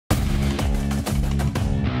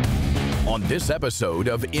on this episode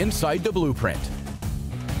of Inside the Blueprint.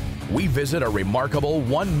 We visit a remarkable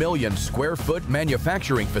 1 million square foot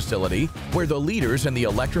manufacturing facility where the leaders in the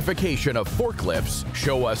electrification of forklifts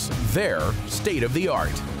show us their state of the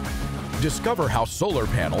art. Discover how solar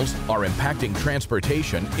panels are impacting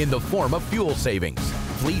transportation in the form of fuel savings,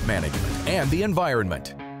 fleet management, and the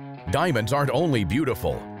environment. Diamonds aren't only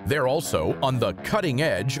beautiful, they're also on the cutting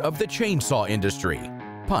edge of the chainsaw industry,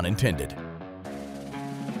 pun intended.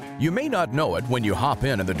 You may not know it when you hop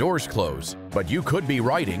in and the doors close, but you could be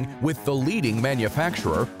riding with the leading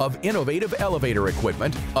manufacturer of innovative elevator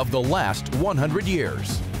equipment of the last 100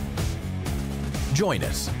 years. Join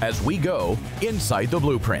us as we go inside the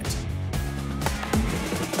blueprint.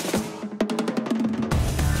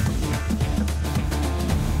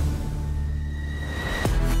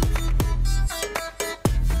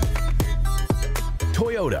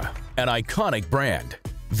 Toyota, an iconic brand.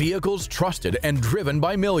 Vehicles trusted and driven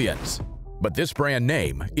by millions. But this brand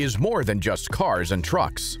name is more than just cars and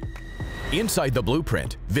trucks. Inside the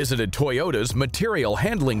Blueprint visited Toyota's Material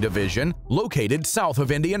Handling Division located south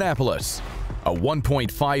of Indianapolis, a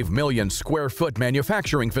 1.5 million square foot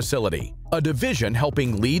manufacturing facility, a division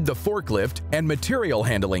helping lead the forklift and material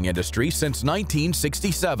handling industry since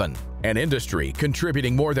 1967, an industry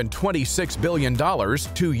contributing more than $26 billion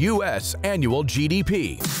to U.S. annual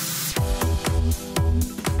GDP.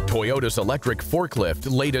 Toyota's electric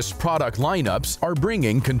forklift latest product lineups are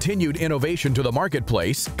bringing continued innovation to the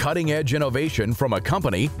marketplace, cutting-edge innovation from a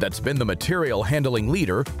company that's been the material handling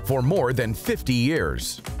leader for more than 50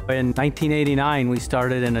 years. In 1989, we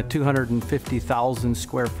started in a 250,000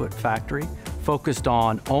 square foot factory focused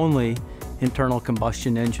on only internal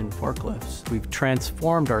combustion engine forklifts. We've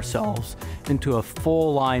transformed ourselves into a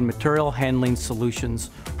full-line material handling solutions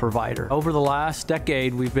provider. Over the last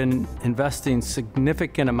decade, we've been investing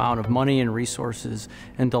significant amount of money and resources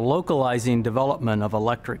into localizing development of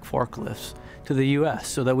electric forklifts to the U.S.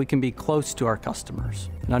 so that we can be close to our customers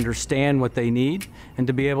and understand what they need and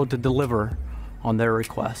to be able to deliver on their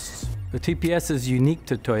requests. The TPS is unique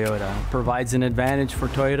to Toyota, provides an advantage for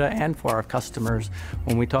Toyota and for our customers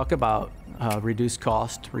when we talk about reduced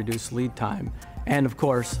cost, reduced lead time, and of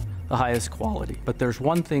course, the highest quality. But there's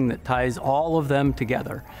one thing that ties all of them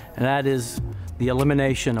together, and that is the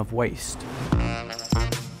elimination of waste.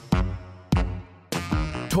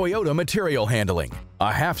 Toyota Material Handling,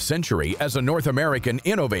 a half-century as a North American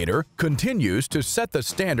innovator, continues to set the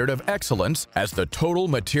standard of excellence as the total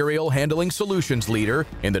material handling solutions leader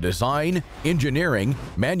in the design, engineering,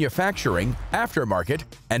 manufacturing, aftermarket,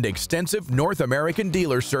 and extensive North American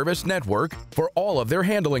dealer service network for all of their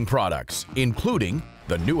handling products, including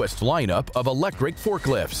the newest lineup of electric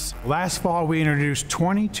forklifts. Last fall, we introduced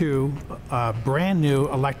 22 brand new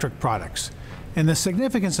electric products. And the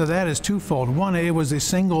significance of that is twofold. One, it was the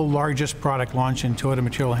single largest product launch in Toyota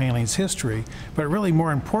Material Handling's history, but really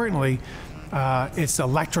more importantly, it's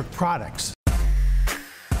electric products.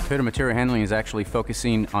 Toyota Material Handling is actually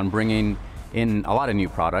focusing on bringing in a lot of new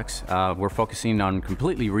products. We're focusing on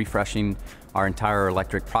completely refreshing our entire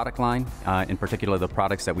electric product line, in particular the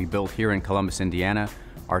products that we build here in Columbus, Indiana,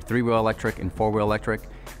 our 3-wheel electric and 4-wheel electric,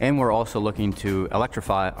 and we're also looking to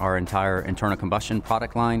electrify our entire internal combustion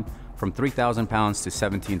product line from 3,000 pounds to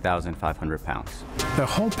 17,500 pounds. The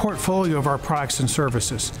whole portfolio of our products and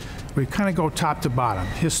services, we kind of go top to bottom.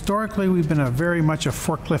 Historically, we've been very much a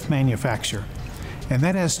forklift manufacturer. And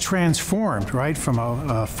that has transformed, right, from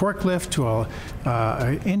a forklift to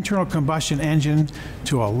an internal combustion engine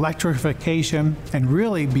to electrification, and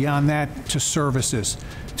really beyond that to services,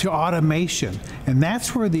 to automation. And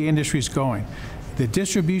that's where the industry is going. The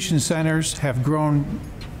distribution centers have grown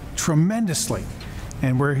tremendously,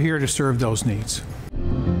 and we're here to serve those needs.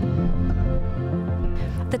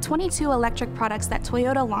 The 22 electric products that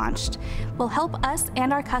Toyota launched will help us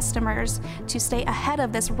and our customers to stay ahead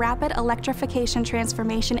of this rapid electrification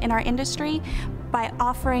transformation in our industry by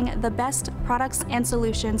offering the best products and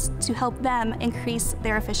solutions to help them increase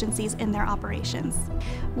their efficiencies in their operations.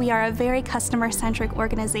 We are a very customer-centric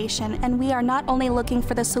organization, and we are not only looking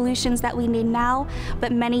for the solutions that we need now,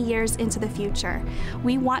 but many years into the future.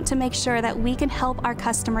 We want to make sure that we can help our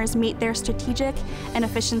customers meet their strategic and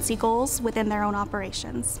efficiency goals within their own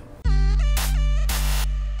operations.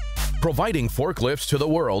 Providing forklifts to the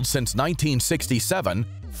world since 1967,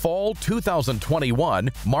 Fall 2021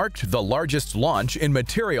 marked the largest launch in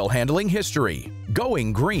material handling history.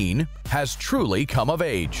 Going green has truly come of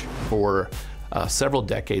age. For several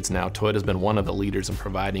decades now, Toyota's been one of the leaders in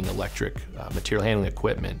providing electric material handling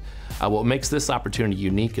equipment. What makes this opportunity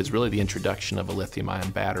unique is really the introduction of a lithium-ion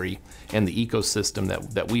battery and the ecosystem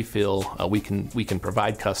that we feel we can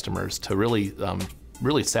provide customers to really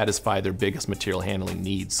really satisfy their biggest material handling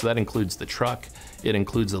needs. So that includes the truck, it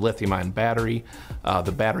includes the lithium-ion battery,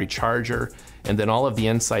 the battery charger, and then all of the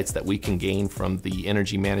insights that we can gain from the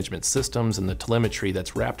energy management systems and the telemetry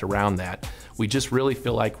that's wrapped around that. We just really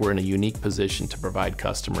feel like we're in a unique position to provide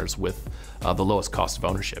customers with the lowest cost of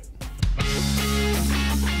ownership.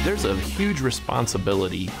 There's a huge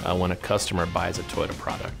responsibility when a customer buys a Toyota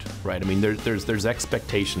product, right? I mean, there's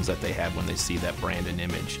expectations that they have when they see that brand and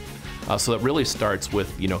image. So it really starts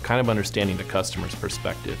with, kind of understanding the customer's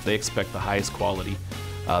perspective. They expect the highest quality.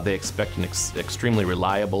 They expect an extremely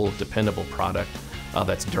reliable, dependable product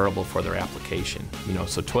that's durable for their application.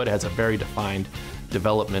 So Toyota has a very defined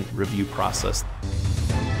development review process.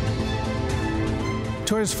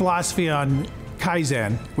 Toyota's philosophy on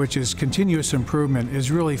Kaizen, which is continuous improvement, is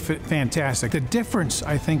really fantastic. The difference,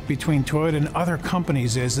 I think, between Toyota and other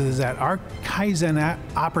companies is that our Kaizen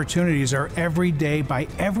opportunities are every day by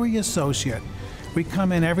every associate. We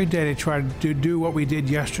come in every day to try to do what we did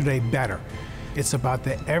yesterday better. It's about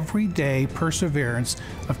the everyday perseverance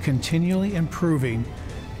of continually improving,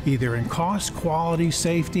 either in cost, quality,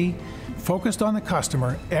 safety, focused on the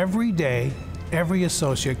customer. Every day, every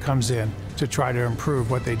associate comes in to try to improve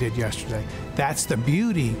what they did yesterday. That's the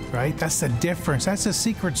beauty, right? That's the difference. That's the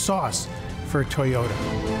secret sauce for Toyota.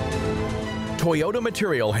 Toyota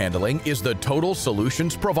Material Handling is the total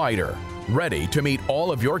solutions provider, ready to meet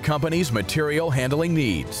all of your company's material handling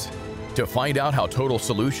needs. To find out how Total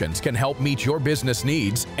Solutions can help meet your business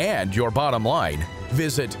needs and your bottom line,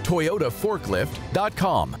 visit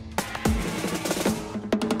toyotaforklift.com.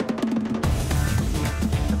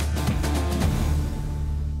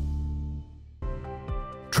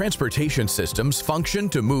 Transportation systems function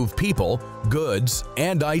to move people, goods,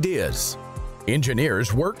 and ideas.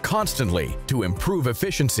 Engineers work constantly to improve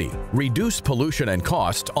efficiency, reduce pollution and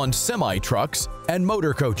cost on semi-trucks and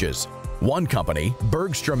motor coaches. One company,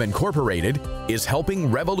 Bergstrom Incorporated, is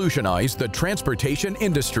helping revolutionize the transportation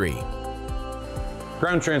industry.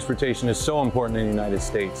 Ground transportation is so important in the United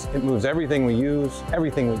States. It moves everything we use,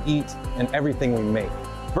 everything we eat, and everything we make.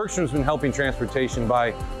 Bergstrom's been helping transportation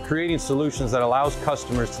by creating solutions that allows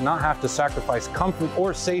customers to not have to sacrifice comfort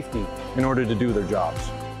or safety in order to do their jobs.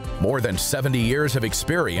 More than 70 years of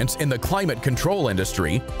experience in the climate control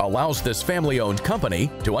industry allows this family-owned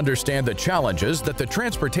company to understand the challenges that the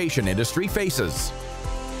transportation industry faces.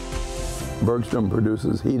 Bergstrom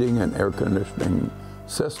produces heating and air conditioning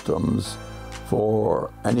systems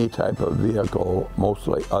for any type of vehicle,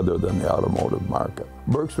 mostly other than the automotive market.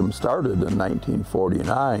 Bergstrom started in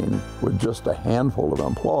 1949 with just a handful of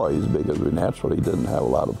employees because we naturally didn't have a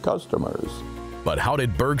lot of customers. But how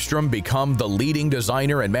did Bergstrom become the leading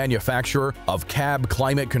designer and manufacturer of cab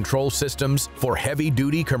climate control systems for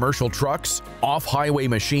heavy-duty commercial trucks, off-highway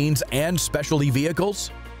machines, and specialty vehicles?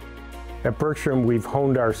 At Bergstrom, we've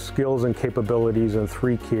honed our skills and capabilities in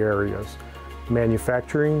three key areas: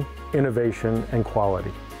 manufacturing, innovation, and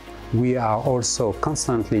quality. We are also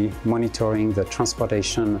constantly monitoring the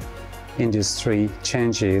transportation industry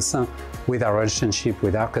changes with our relationship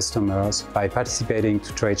with our customers by participating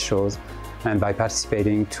to trade shows and by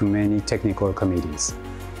participating to many technical committees.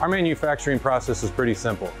 Our manufacturing process is pretty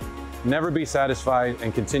simple. Never be satisfied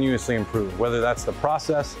and continuously improve, whether that's the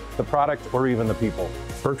process, the product, or even the people.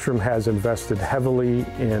 Bergstrom has invested heavily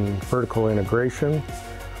in vertical integration.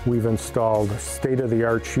 We've installed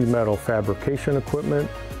state-of-the-art sheet metal fabrication equipment,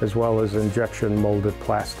 as well as injection molded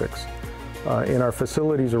plastics. In our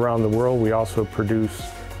facilities around the world, we also produce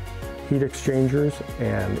heat exchangers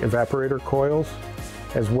and evaporator coils,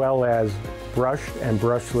 as well as brushed and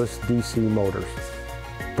brushless DC motors.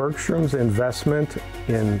 Bergstrom's investment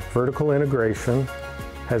in vertical integration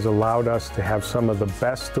has allowed us to have some of the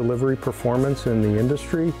best delivery performance in the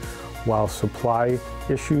industry, while supply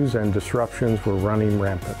issues and disruptions were running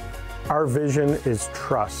rampant. Our vision is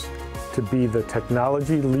trust, to be the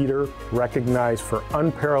technology leader recognized for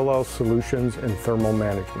unparalleled solutions in thermal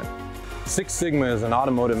management. Six Sigma is an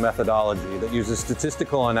automotive methodology that uses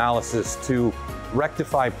statistical analysis to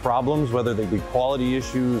rectify problems, whether they be quality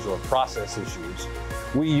issues or process issues.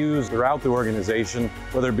 We use throughout the organization,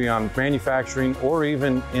 whether it be on manufacturing or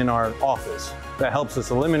even in our office, that helps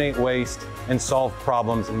us eliminate waste and solve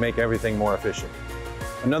problems and make everything more efficient.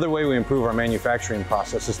 Another way we improve our manufacturing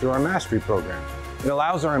process is through our mastery program. It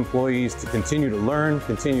allows our employees to continue to learn,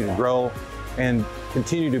 continue to grow, and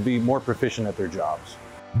continue to be more proficient at their jobs.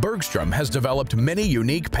 Bergstrom has developed many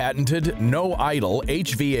unique patented no-idle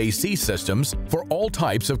HVAC systems for all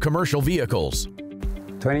types of commercial vehicles.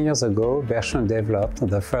 20 years ago, Bergstrom developed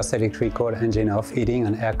the first electrical engine-off heating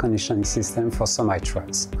and air conditioning system for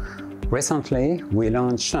semi-trucks. Recently, we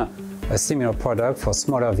launched a similar product for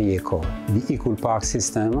smaller vehicles, the eCoolPark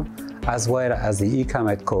system, as well as the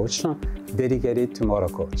eComet coach dedicated to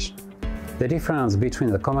motor coach. The difference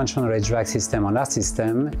between the conventional HVAC system and our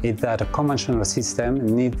system is that a conventional system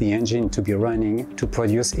needs the engine to be running to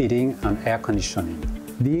produce heating and air conditioning.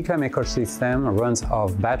 The eComet coach system runs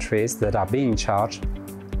off batteries that are being charged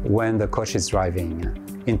when the coach is driving.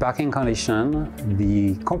 In parking conditions,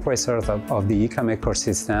 the compressors of the eComet coach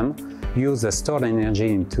system use the stored energy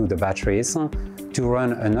into the batteries to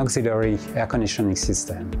run an auxiliary air conditioning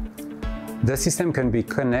system. The system can be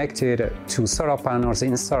connected to solar panels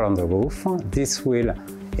installed on the roof. This will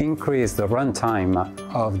increase the runtime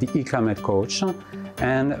of the eComet coach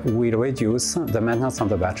and will reduce the maintenance on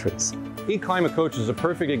the batteries. eClimate Coach is a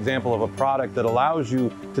perfect example of a product that allows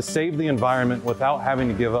you to save the environment without having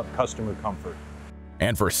to give up customer comfort.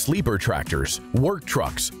 And for sleeper tractors, work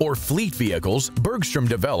trucks, or fleet vehicles, Bergstrom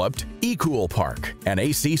developed eCoolPark, an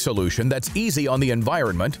AC solution that's easy on the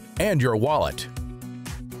environment and your wallet.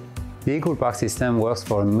 The eCoolPark system works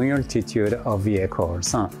for a multitude of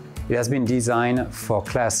vehicles. It has been designed for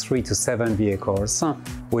Class 3 to 7 vehicles,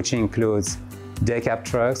 which includes day-cab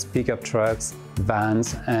trucks, pickup trucks,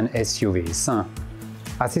 vans, and SUVs.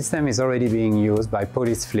 Our system is already being used by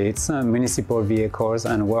police fleets, municipal vehicles,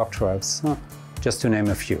 and work trucks, just to name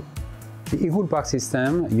a few. The eCoolPark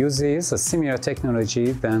system uses a similar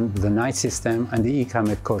technology than the night system and the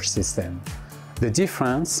eComet coach system. The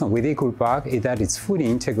difference with eCoolPark is that it's fully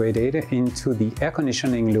integrated into the air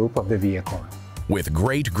conditioning loop of the vehicle. With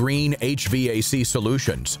great green HVAC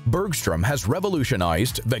solutions, Bergstrom has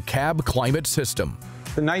revolutionized the cab climate system.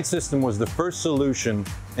 The night system was the first solution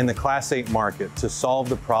in the Class 8 market to solve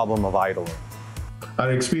the problem of idling.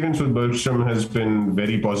 Our experience with Bergstrom has been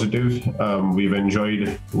very positive. We've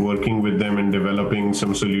enjoyed working with them and developing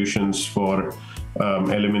some solutions for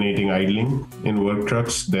eliminating idling in work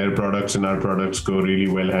trucks. Their products and our products go really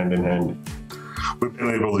well hand in hand. We've been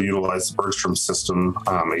able to utilize the Bergstrom system,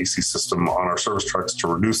 AC system on our service trucks to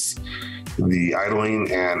reduce the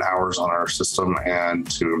idling and hours on our system and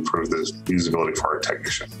to improve the usability for our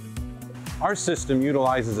technician. Our system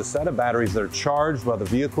utilizes a set of batteries that are charged while the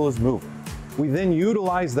vehicle is moving. We then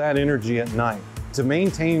utilize that energy at night to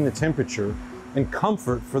maintain the temperature and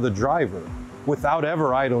comfort for the driver without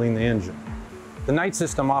ever idling the engine. The night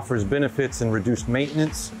system offers benefits in reduced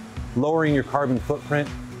maintenance, lowering your carbon footprint.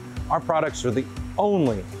 Our products are the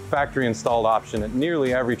only factory-installed option at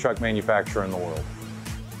nearly every truck manufacturer in the world.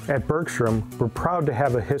 At Bergstrom, we're proud to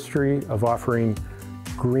have a history of offering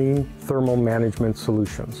green thermal management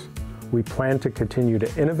solutions. We plan to continue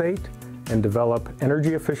to innovate and develop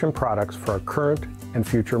energy-efficient products for our current and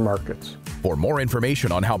future markets. For more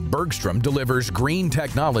information on how Bergstrom delivers green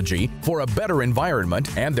technology for a better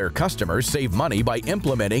environment and their customers save money by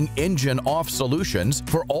implementing engine-off solutions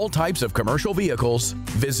for all types of commercial vehicles,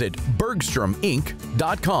 visit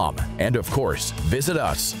BergstromInc.com. And of course, visit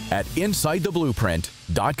us at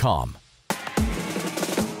InsideTheBlueprint.com.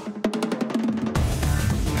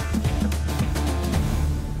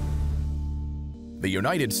 The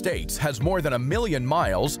United States has more than 1 million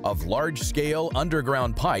miles of large-scale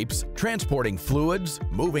underground pipes transporting fluids,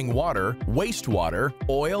 moving water, wastewater,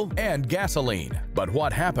 oil, and gasoline. But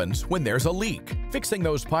what happens when there's a leak? Fixing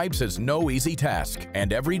those pipes is no easy task,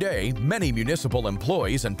 and every day, many municipal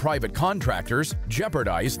employees and private contractors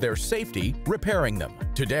jeopardize their safety repairing them.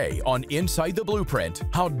 Today on Inside the Blueprint,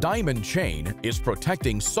 how Diamond Chain is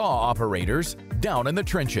protecting saw operators down in the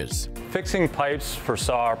trenches. Fixing pipes for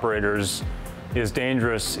saw operators is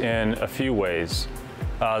dangerous in a few ways.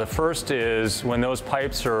 The first is when those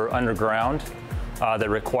pipes are underground that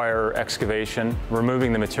require excavation,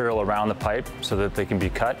 removing the material around the pipe so that they can be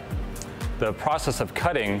cut. The process of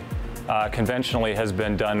cutting conventionally has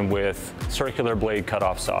been done with circular blade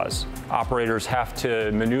cutoff saws. Operators have to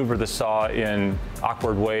maneuver the saw in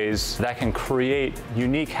awkward ways that can create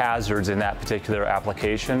unique hazards in that particular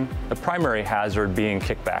application, the primary hazard being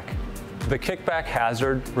kickback. The kickback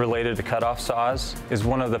hazard related to cutoff saws is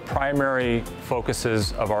one of the primary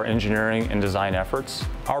focuses of our engineering and design efforts.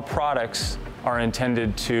 Our products are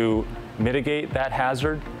intended to mitigate that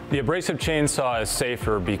hazard. The abrasive chainsaw is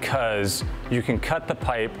safer because you can cut the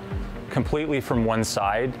pipe completely from one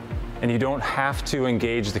side and you don't have to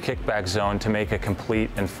engage the kickback zone to make a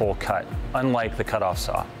complete and full cut, unlike the cutoff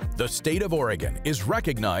saw. The state of Oregon is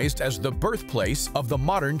recognized as the birthplace of the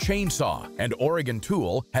modern chainsaw, and Oregon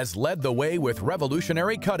Tool has led the way with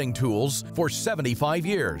revolutionary cutting tools for 75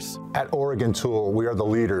 years. At Oregon Tool, we are the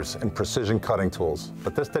leaders in precision cutting tools,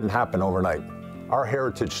 but this didn't happen overnight. Our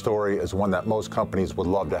heritage story is one that most companies would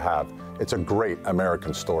love to have. It's a great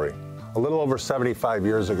American story. A little over 75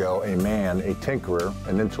 years ago, a man, a tinkerer,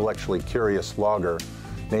 an intellectually curious logger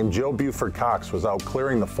named Joe Buford Cox was out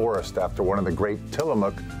clearing the forest after one of the great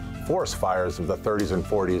Tillamook forest fires of the 30s and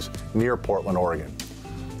 40s near Portland, Oregon.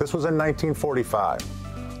 This was in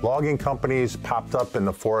 1945. Logging companies popped up in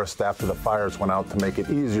the forest after the fires went out to make it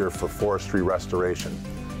easier for forestry restoration.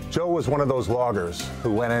 Joe was one of those loggers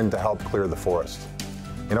who went in to help clear the forest.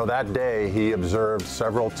 You know, that day he observed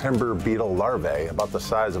several timber beetle larvae about the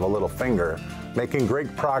size of a little finger making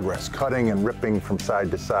great progress, cutting and ripping from side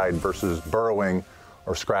to side versus burrowing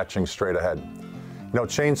or scratching straight ahead. You know,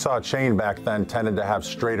 chainsaw chain back then tended to have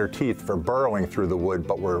straighter teeth for burrowing through the wood,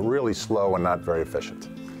 but were really slow and not very efficient.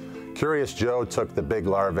 Curious Joe took the big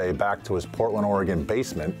larvae back to his Portland, Oregon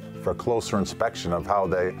basement for a closer inspection of how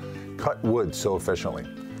they cut wood so efficiently.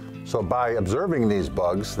 So by observing these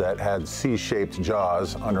bugs that had C-shaped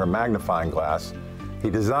jaws under a magnifying glass,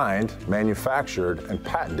 he designed, manufactured, and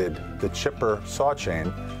patented the chipper saw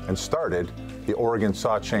chain and started the Oregon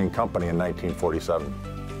Saw Chain Company in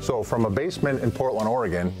 1947. So from a basement in Portland,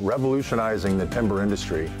 Oregon, revolutionizing the timber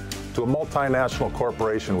industry, to a multinational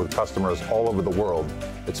corporation with customers all over the world,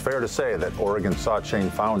 it's fair to say that Oregon Saw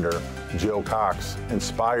Chain founder Joe Cox,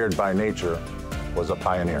 inspired by nature, was a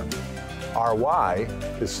pioneer. Our why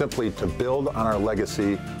is simply to build on our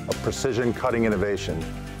legacy of precision cutting innovation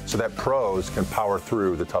so that pros can power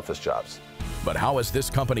through the toughest jobs. But how has this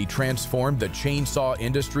company transformed the chainsaw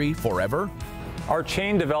industry forever? Our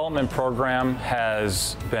chain development program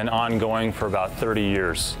has been ongoing for about 30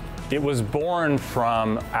 years. It was born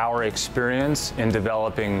from our experience in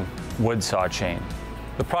developing wood saw chain.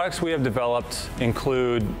 The products we have developed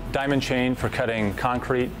include diamond chain for cutting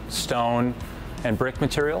concrete, stone, and brick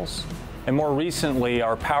materials, and more recently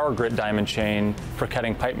our power grit diamond chain for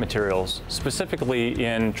cutting pipe materials, specifically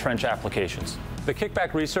in trench applications. The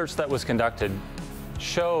kickback research that was conducted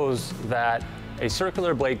shows that a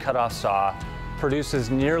circular blade cutoff saw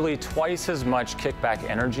produces nearly twice as much kickback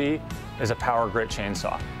energy as a power grit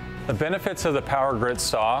chainsaw. The benefits of the power grit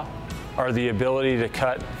saw are the ability to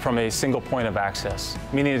cut from a single point of access,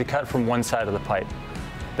 meaning to cut from one side of the pipe.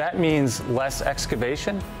 That means less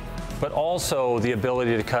excavation, but also the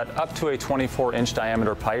ability to cut up to a 24-inch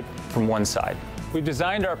diameter pipe from one side. We've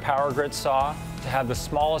designed our power grit saw to have the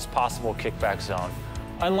smallest possible kickback zone,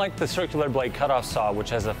 unlike the circular blade cutoff saw, which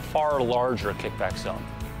has a far larger kickback zone.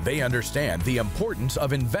 They understand the importance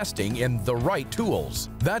of investing in the right tools.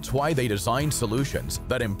 That's why they design solutions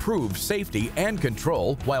that improve safety and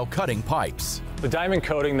control while cutting pipes. The diamond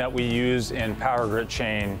coating that we use in power grit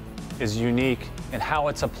chain is unique in how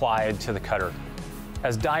it's applied to the cutter.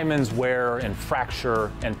 As diamonds wear and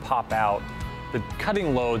fracture and pop out, the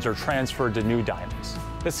cutting loads are transferred to new diamonds.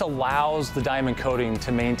 This allows the diamond coating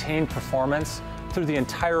to maintain performance through the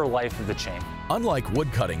entire life of the chain. Unlike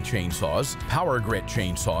wood-cutting chainsaws, power grit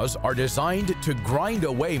chainsaws are designed to grind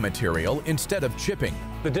away material instead of chipping.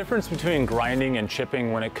 The difference between grinding and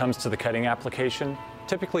chipping when it comes to the cutting application,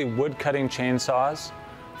 typically wood-cutting chainsaws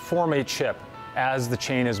form a chip as the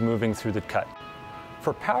chain is moving through the cut.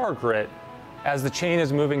 For power grit, as the chain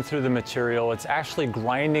is moving through the material, it's actually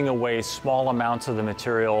grinding away small amounts of the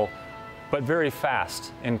material, but very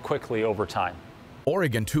fast and quickly over time.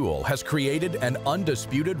 Oregon Tool has created an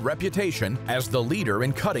undisputed reputation as the leader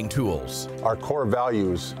in cutting tools. Our core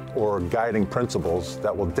values or guiding principles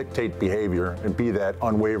that will dictate behavior and be that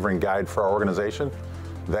unwavering guide for our organization,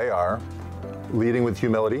 they are leading with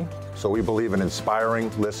humility. So we believe in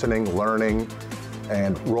inspiring, listening, learning,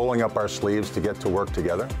 and rolling up our sleeves to get to work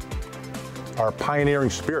together. Our pioneering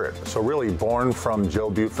spirit, so really born from Joe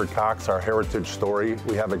Buford Cox, our heritage story,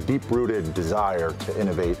 we have a deep-rooted desire to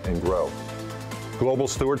innovate and grow. Global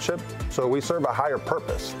stewardship, so we serve a higher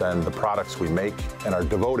purpose than the products we make and are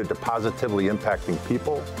devoted to positively impacting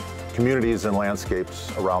people, communities, and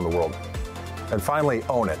landscapes around the world. And finally,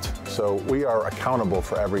 own it. So we are accountable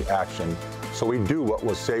for every action, so we do what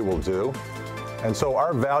we say we'll do. And so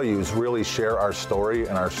our values really share our story,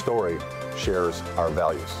 and our story shares our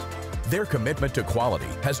values. Their commitment to quality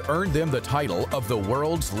has earned them the title of the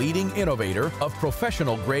world's leading innovator of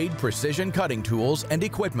professional-grade precision cutting tools and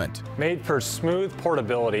equipment. Made for smooth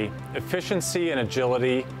portability, efficiency, and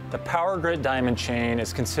agility, the power grit diamond chain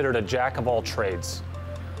is considered a jack of all trades.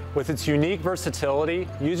 With its unique versatility,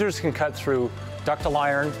 users can cut through ductile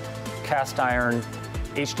iron, cast iron,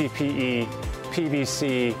 HDPE,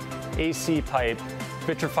 PVC, AC pipe,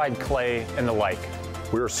 vitrified clay, and the like.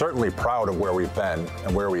 We are certainly proud of where we've been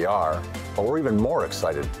and where we are, but we're even more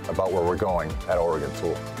excited about where we're going at Oregon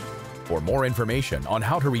Tool. For more information on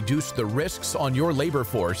how to reduce the risks on your labor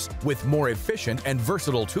force with more efficient and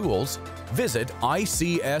versatile tools, visit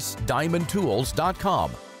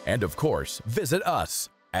icsdiamondtools.com. And of course, visit us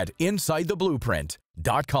at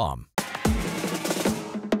InsideTheBlueprint.com.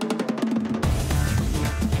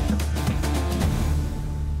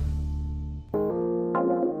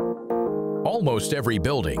 Almost every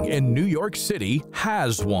building in New York City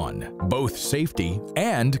has one. Both safety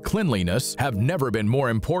and cleanliness have never been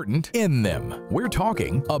more important in them. We're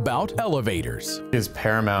talking about elevators. Is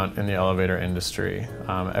paramount in the elevator industry.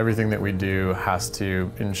 Everything that we do has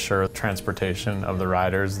to ensure transportation of the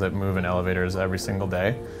riders that move in elevators every single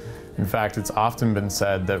day. In fact, it's often been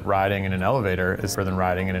said that riding in an elevator is better than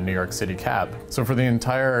riding in a New York City cab. So for the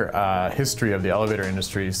entire history of the elevator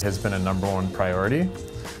industry has been a #1 priority.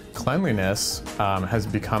 Cleanliness has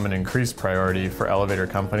become an increased priority for elevator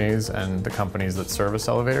companies and the companies that service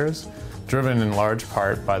elevators, driven in large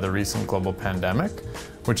part by the recent global pandemic,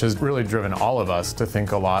 which has really driven all of us to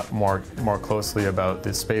think a lot more closely about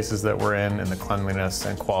the spaces that we're in and the cleanliness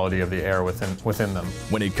and quality of the air within them.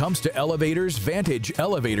 When it comes to elevators, Vantage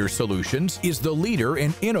Elevator Solutions is the leader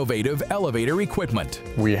in innovative elevator equipment.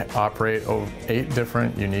 We operate 8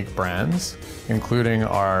 different unique brands, including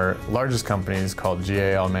our largest companies called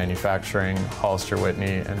GAL Manufacturing, Hollister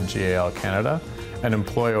Whitney, and GAL Canada, and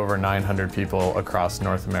employ over 900 people across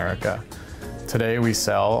North America. Today we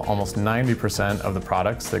sell almost 90% of the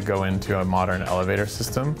products that go into a modern elevator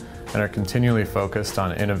system and are continually focused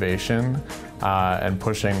on innovation and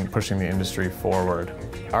pushing the industry forward.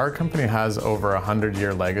 Our company has over a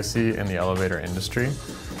 100-year legacy in the elevator industry,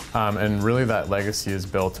 and really that legacy is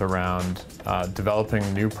built around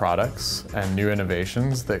developing new products and new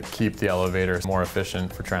innovations that keep the elevators more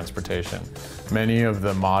efficient for transportation. Many of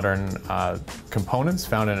the modern components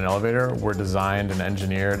found in an elevator were designed and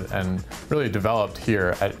engineered and really developed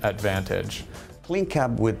here at Vantage.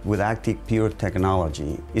 CleanCab with Active Pure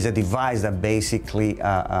technology is a device that basically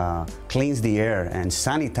cleans the air and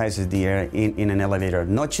sanitizes the air in an elevator.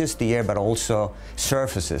 Not just the air, but also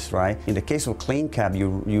surfaces, right? In the case of CleanCab,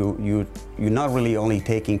 you're not really only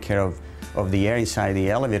taking care of the air inside the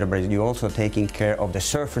elevator, but you're also taking care of the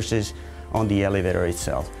surfaces on the elevator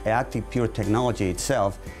itself. Active Pure technology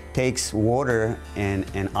itself takes water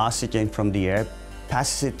and oxygen from the air,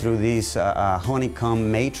 passes it through this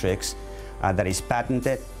honeycomb matrix that is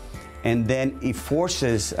patented, and then it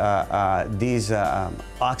forces these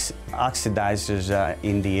oxidizers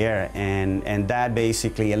in the air, and that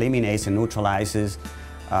basically eliminates and neutralizes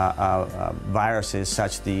viruses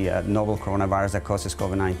such as the novel coronavirus that causes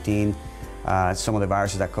COVID-19, some of the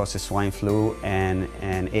viruses that causes swine flu and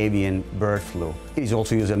avian bird flu. It is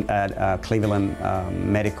also used at Cleveland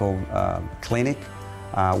Medical Clinic,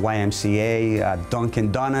 YMCA,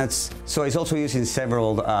 Dunkin' Donuts. So it's also used in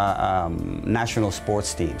several national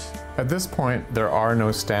sports teams. At this point, there are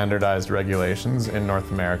no standardized regulations in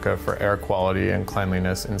North America for air quality and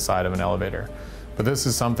cleanliness inside of an elevator. But this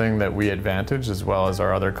is something that we at Vantage, as well as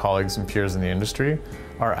our other colleagues and peers in the industry,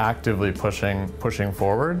 are actively pushing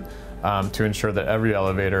forward to ensure that every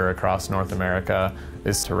elevator across North America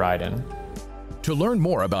is to ride in. To learn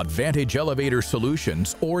more about Vantage Elevator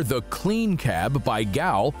Solutions or the CleanCab by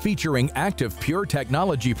GAL featuring Active Pure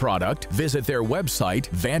technology product, visit their website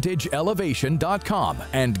vantageelevation.com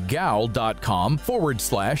and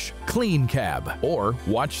gal.com/CleanCab, or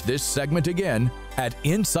watch this segment again at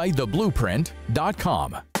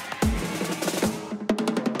InsideTheBlueprint.com.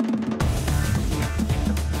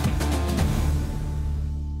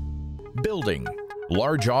 Building,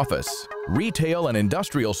 large office, retail and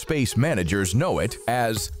industrial space managers know it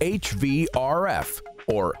as HVRF,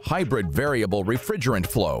 or Hybrid Variable Refrigerant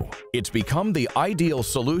Flow. It's become the ideal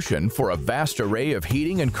solution for a vast array of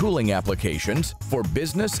heating and cooling applications for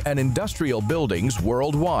business and industrial buildings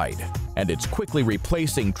worldwide, and it's quickly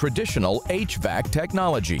replacing traditional HVAC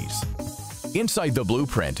technologies. Inside the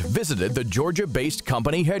Blueprint visited the Georgia-based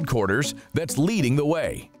company headquarters that's leading the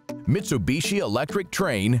way, Mitsubishi Electric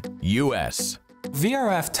Train, US.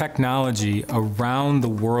 VRF technology around the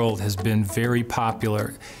world has been very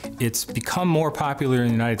popular. It's become more popular in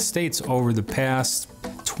the United States over the past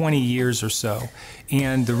 20 years or so.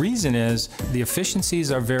 And the reason is the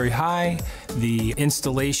efficiencies are very high, the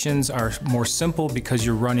installations are more simple because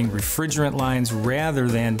you're running refrigerant lines rather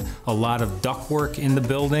than a lot of ductwork in the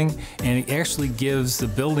building, and it actually gives the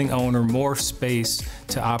building owner more space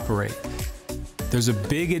to operate. There's a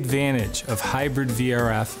big advantage of hybrid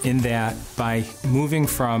VRF in that by moving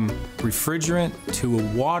from refrigerant to a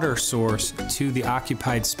water source to the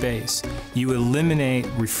occupied space, you eliminate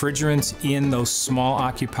refrigerants in those small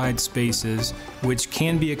occupied spaces, which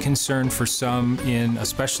can be a concern for some in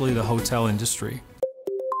especially the hotel industry.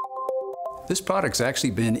 This product's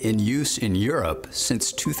actually been in use in Europe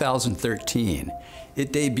since 2013.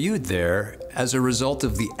 It debuted there as a result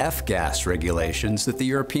of the F-gas regulations that the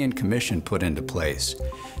European Commission put into place.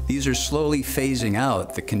 These are slowly phasing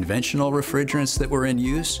out the conventional refrigerants that were in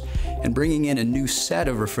use and bringing in a new set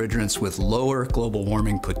of refrigerants with lower global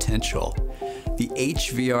warming potential. The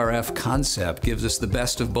HVRF concept gives us the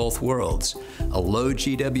best of both worlds, a low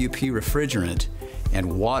GWP refrigerant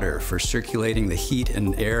and water for circulating the heat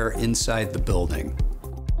and air inside the building.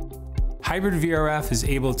 Hybrid VRF is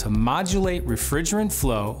able to modulate refrigerant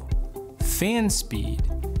flow, fan speed,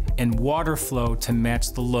 and water flow to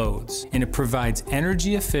match the loads, and it provides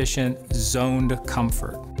energy-efficient, zoned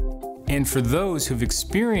comfort. And for those who've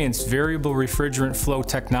experienced variable refrigerant flow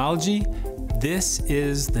technology, this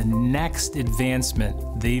is the next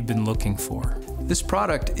advancement they've been looking for. This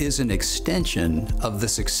product is an extension of the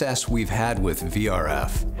success we've had with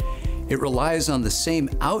VRF. It relies on the same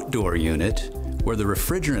outdoor unit where the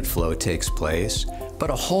refrigerant flow takes place, but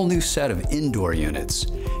a whole new set of indoor units.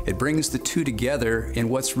 It brings the two together in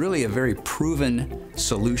what's really a very proven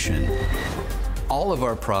solution. All of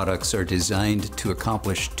our products are designed to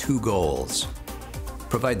accomplish two goals: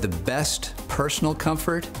 provide the best personal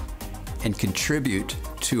comfort and contribute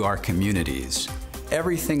to our communities.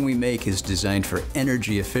 Everything we make is designed for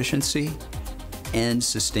energy efficiency and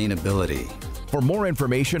sustainability. For more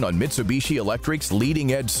information on Mitsubishi Electric's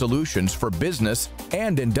leading-edge solutions for business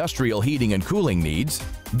and industrial heating and cooling needs,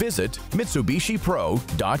 visit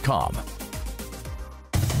MitsubishiPro.com.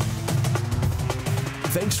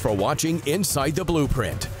 Thanks for watching Inside the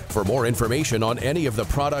Blueprint. For more information on any of the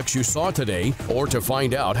products you saw today, or to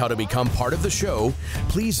find out how to become part of the show,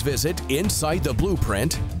 please visit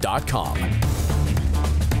InsideTheBlueprint.com.